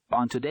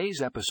On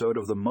today's episode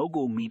of the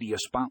Mogul Media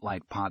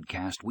Spotlight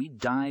podcast, we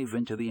dive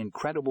into the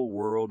incredible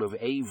world of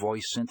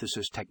voice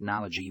synthesis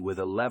technology with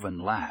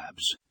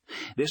ElevenLabs.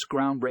 This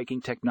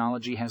groundbreaking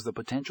technology has the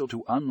potential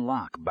to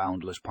unlock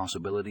boundless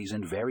possibilities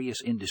in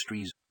various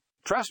industries.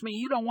 Trust me,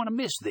 you don't want to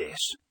miss this.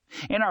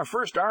 In our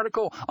first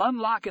article,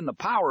 Unlocking the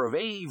Power of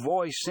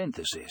voice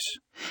Synthesis,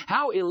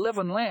 how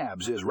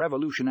ElevenLabs is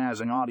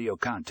revolutionizing audio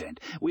content.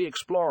 We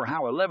explore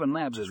how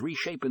ElevenLabs is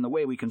reshaping the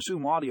way we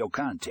consume audio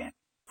content.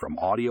 From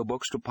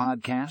audiobooks to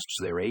podcasts,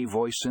 their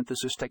voice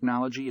synthesis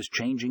technology is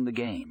changing the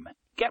game.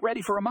 Get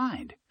ready for a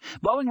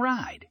mind-blowing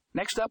ride.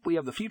 Next up, we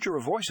have the future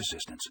of voice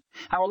assistants,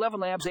 how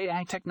ElevenLabs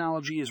AI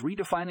technology is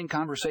redefining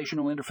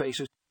conversational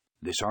interfaces.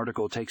 This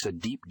article takes a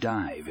deep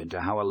dive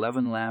into how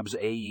ElevenLabs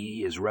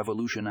AE is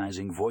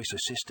revolutionizing voice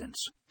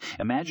assistants.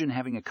 Imagine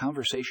having a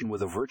conversation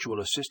with a virtual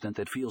assistant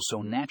that feels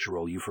so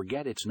natural you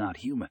forget it's not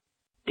human.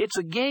 It's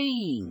a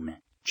game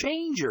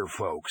changer,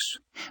 folks.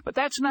 But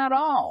that's not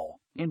all.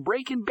 In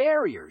breaking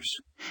barriers,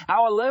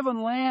 how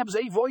ElevenLabs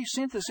voice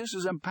synthesis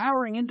is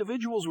empowering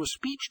individuals with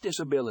speech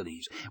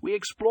disabilities. We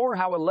explore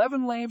how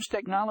ElevenLabs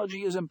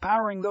technology is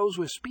empowering those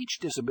with speech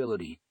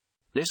disability.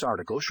 This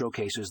article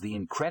showcases the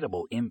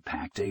incredible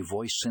impact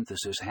voice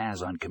synthesis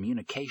has on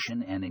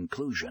communication and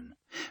inclusion.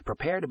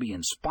 Prepare to be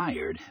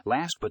inspired.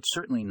 Last but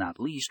certainly not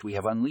least, we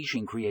have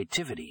Unleashing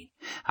Creativity.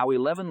 How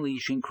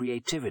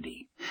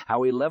Creativity.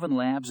 How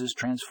ElevenLabs is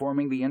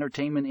transforming the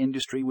entertainment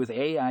industry with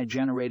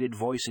AI-generated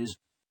voices.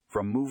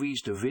 From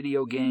movies to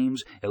video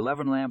games,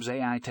 ElevenLabs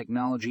AI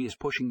technology is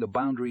pushing the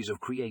boundaries of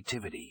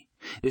creativity.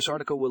 This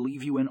article will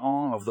leave you in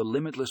awe of the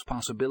limitless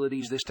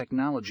possibilities this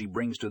technology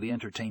brings to the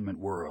entertainment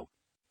world.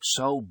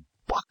 So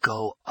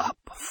buckle up,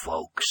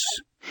 folks.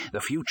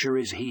 The future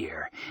is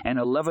here, and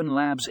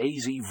ElevenLabs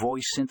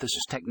voice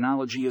synthesis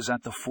technology is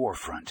at the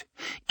forefront.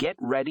 Get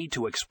ready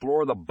to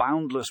explore the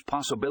boundless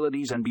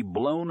possibilities and be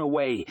blown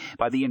away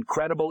by the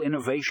incredible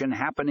innovation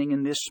happening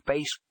in this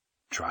space.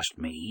 Trust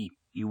me,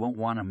 you won't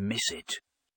want to miss it.